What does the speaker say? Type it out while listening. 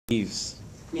Leaves.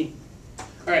 Me.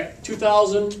 All right,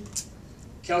 2000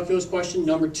 calculus question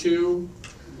number 2.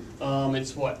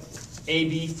 It's what?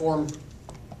 AB form.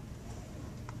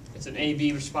 It's an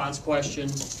AB response question.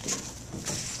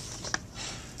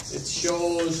 It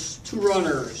shows 2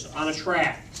 runners on a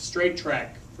track, straight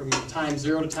track, from time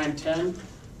 0 to time 10.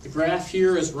 The graph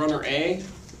here is runner A,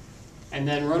 and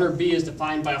then runner B is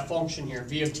defined by a function here.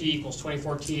 V of t equals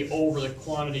 24t over the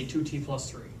quantity 2t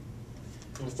plus 3.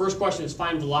 And the first question is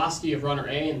find velocity of runner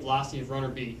A and velocity of runner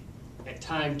B at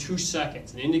time 2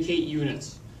 seconds, and indicate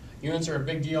units. Units are a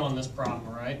big deal on this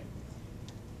problem, right?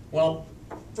 Well,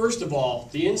 first of all,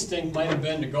 the instinct might have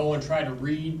been to go and try to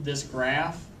read this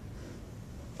graph,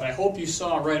 but I hope you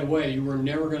saw right away you were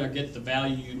never going to get the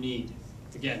value you need.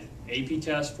 Again, AP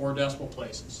test, 4 decimal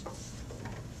places.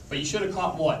 But you should have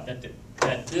caught what? That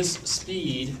this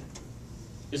speed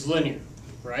is linear,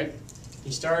 right?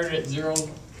 He started at 0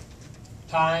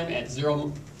 time at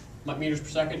 0 meters per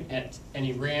second, and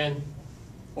he ran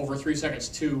over 3 seconds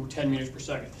to 10 meters per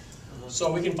second.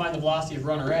 So we can find the velocity of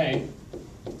runner A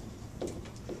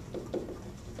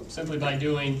simply by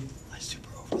doing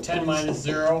 10 minus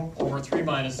 0 over 3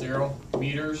 minus 0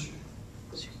 meters,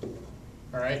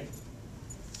 all right,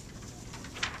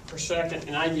 per second,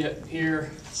 and I get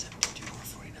here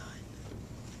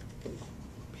 72.49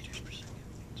 meters per second.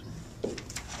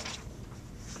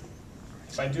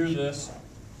 If I do this,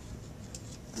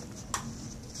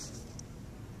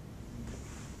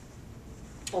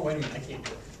 oh wait a minute, I can't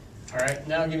do it. All right,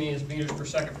 now give me his meters per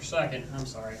second. I'm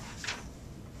sorry.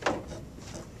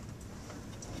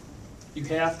 You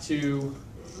have to,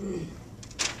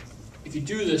 if you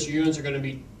do this, your units are going to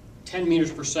be 10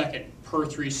 meters per second per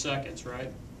 3 seconds,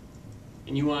 right?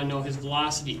 And you want to know his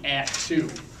velocity at 2.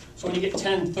 So when you get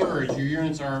 10 thirds, your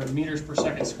units are meters per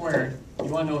second squared. You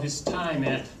want to know his time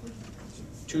at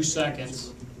 2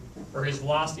 seconds, or his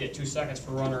velocity at 2 seconds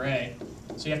for runner A.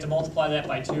 So you have to multiply that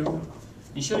by 2.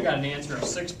 You should have got an answer of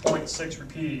 6.6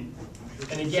 repeating.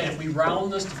 And again, if we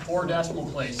round this to 4 decimal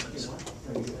places,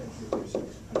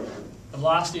 the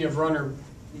velocity of runner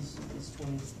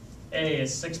A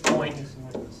is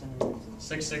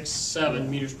 6.667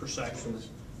 meters per second.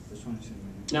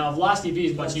 Now, velocity of V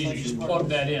is much easier. You just plug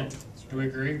that in. Do we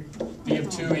agree? V of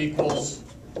 2 equals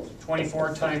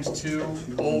 24 times 2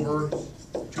 over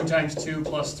 2 times 2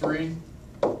 plus 3.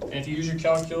 And if you use your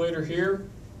calculator here,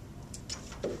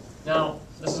 now,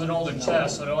 this is an older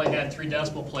test, so it only had 3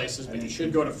 decimal places, but you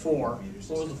should go to 4. What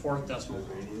was the 4th decimal?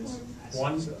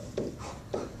 1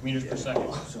 meters per second.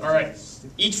 All right,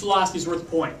 each velocity is worth a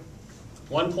point.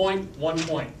 1 point, 1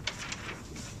 point.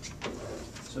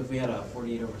 So if we had a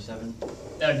 48 over 7?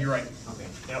 That'd be right. Okay.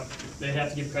 Yep, they'd have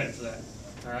to give credit for that.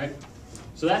 All right,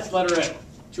 so that's letter A.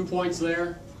 2 points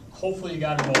there. Hopefully you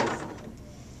got them both.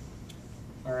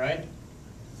 All right.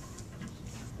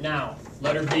 Now,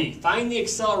 letter B. Find the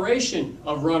acceleration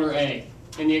of runner A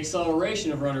and the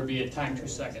acceleration of runner B at time 2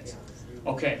 seconds.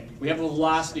 Okay, we have a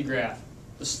velocity graph.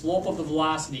 The slope of the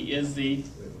velocity is the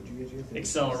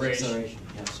acceleration.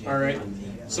 Yes, all right,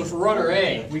 so for runner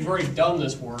A, we've already done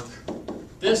this work.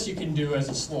 This you can do as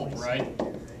a slope, right?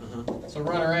 So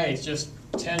runner A is just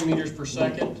 10 meters per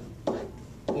second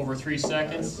over 3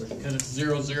 seconds, because it's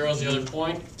 0, 0 is the other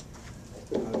point.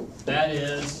 That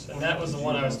is, and that was the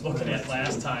one I was looking at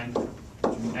last time,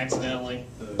 accidentally.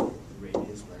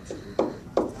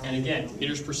 And again,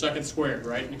 meters per second squared,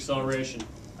 right, in acceleration.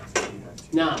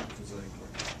 Now,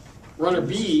 runner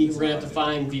B, we're going to have to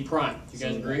find V prime. You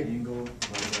guys agree? And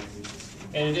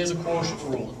it is a quotient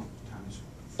rule.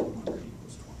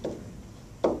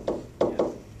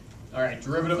 All right,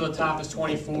 derivative of the top is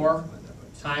 24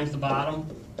 times the bottom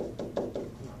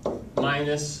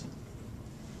minus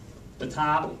the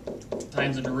top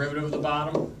times the derivative of the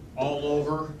bottom all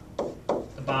over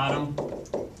the bottom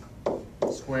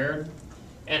squared.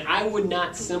 And I would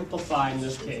not simplify in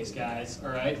this case, guys,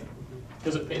 all right?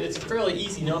 Because it's a fairly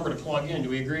easy number to plug in. Do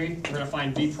we agree? We're going to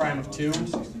find V prime of 2.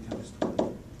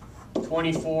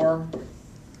 24,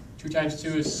 2 times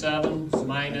 2 is 7,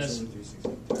 minus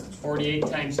 48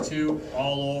 times 2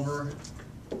 all over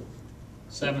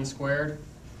 7 squared.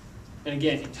 And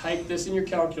again, if you type this in your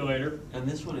calculator. And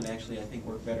this one would actually, I think,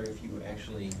 work better if you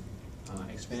actually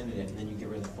expanded it, and then you get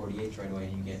rid of the 48 right away,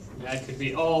 and you get... That could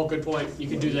be, oh, good point. You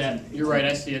could do that. You're right,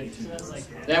 I see it.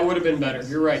 That would have been better.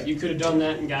 You're right. You could have done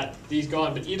that and got these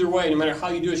gone. But either way, no matter how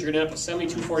you do it, you're going to end up with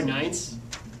 72/49,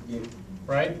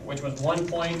 right? Which was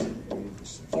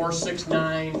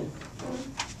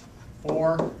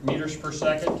 1.4694 meters per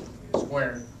second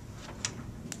squared.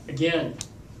 Again,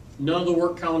 none of the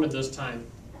work counted this time.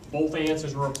 Both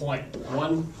answers were a point.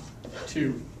 1,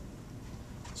 2.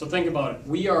 So think about it.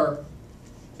 We are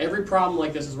Every problem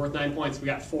like this is worth 9 points. We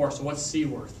got 4, so what's C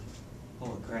worth?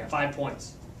 Holy crap. 5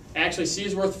 points. Actually, C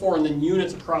is worth 4, and then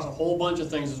units across a whole bunch of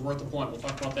things is worth a point. We'll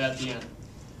talk about that at the end.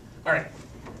 All right,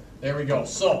 there we go.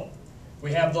 So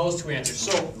we have those two answers.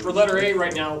 So for letter A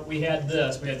right now, we had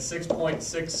this. We had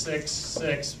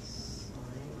 6.666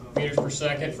 meters per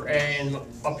second for A, and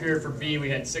up here for B, we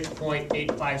had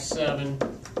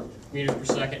 6.857 meters per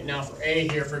second. Now for A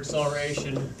here for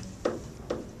acceleration,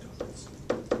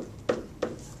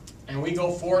 and we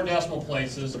go 4 decimal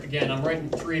places. Again, I'm writing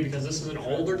 3 because this is an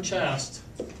older test,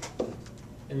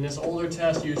 and this older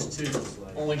test used to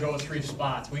only go 3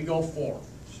 spots. We go 4.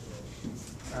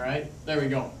 All right, there we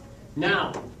go.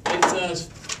 Now, it says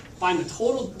find the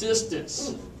total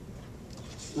distance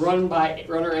run by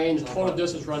runner A and the total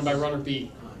distance run by runner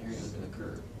B. Area under the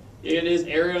curve. It is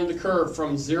area under the curve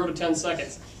from 0 to 10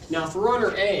 seconds. Now for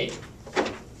runner A,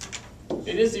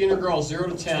 it is the integral 0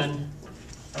 to 10,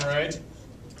 all right,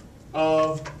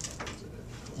 of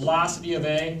velocity of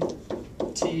A,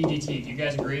 t dt. Do you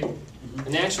guys agree? Mm-hmm.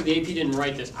 And actually the AP didn't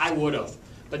write this. I would have.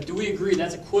 But do we agree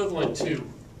that's equivalent to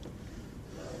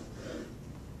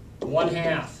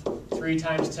 1/2, 3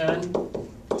 times 10,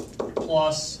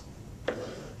 plus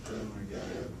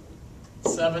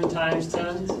 7 times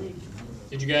 10?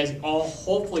 Did you guys all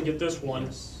hopefully get this one?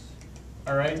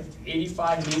 All right,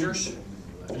 85 meters,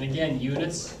 and again,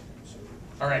 units.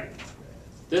 All right,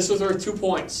 this is worth 2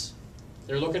 points.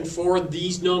 They're looking for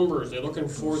these numbers. They're looking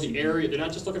for the area. They're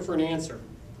not just looking for an answer.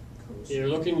 They're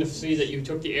looking to see that you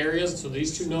took the areas, so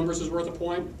these 2 numbers is worth a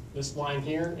point, this line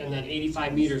here, and then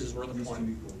 85 meters is worth a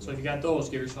point. So if you got those,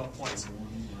 give yourself points.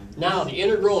 Now, the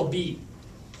integral of B.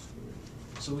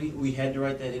 So we had to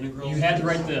write that integral? You had to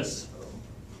write this.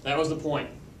 That was the point.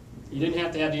 You didn't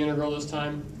have to have the integral this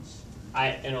time.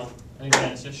 And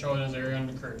again, it's just showing us area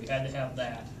under the curve. You had to have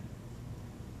that.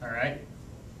 All right?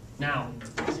 Now,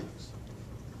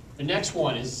 the next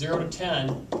one is 0 to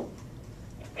 10.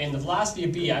 And the velocity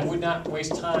of B, I would not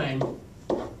waste time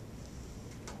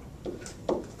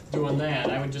doing that.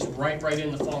 I would just write right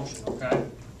in the function, okay?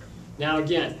 Now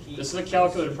again, this is a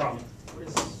calculator problem.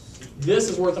 This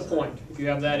is worth a point if you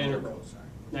have that integral.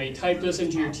 Now you type this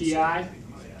into your TI.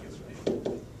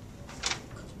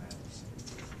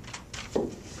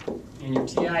 And your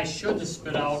TI should just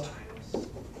spit out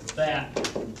that.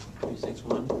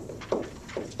 361.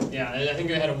 Yeah, I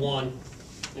think I had a 1.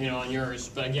 On yours,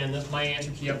 but again, my answer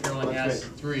key up here only has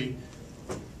 3.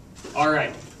 All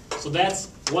right, so that's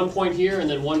 1 point here and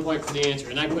then 1 point for the answer,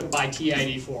 and I put by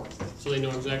TID4, so they know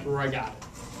exactly where I got it.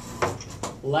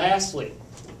 Lastly,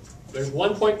 there's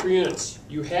 1 point per units.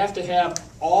 You have to have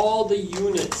all the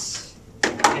units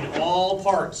in all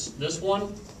parts. This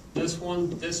one, this one,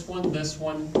 this one, this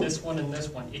one, this one, and this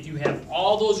one. If you have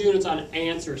all those units on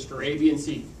answers for A, B, and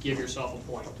C, give yourself a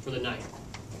point for the night.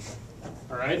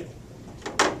 All right?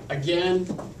 Again,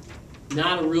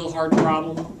 not a real hard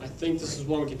problem. I think this is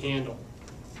one we can handle.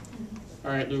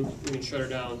 All right, Luke, we can shut her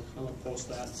down. I'm going to post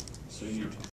that. So you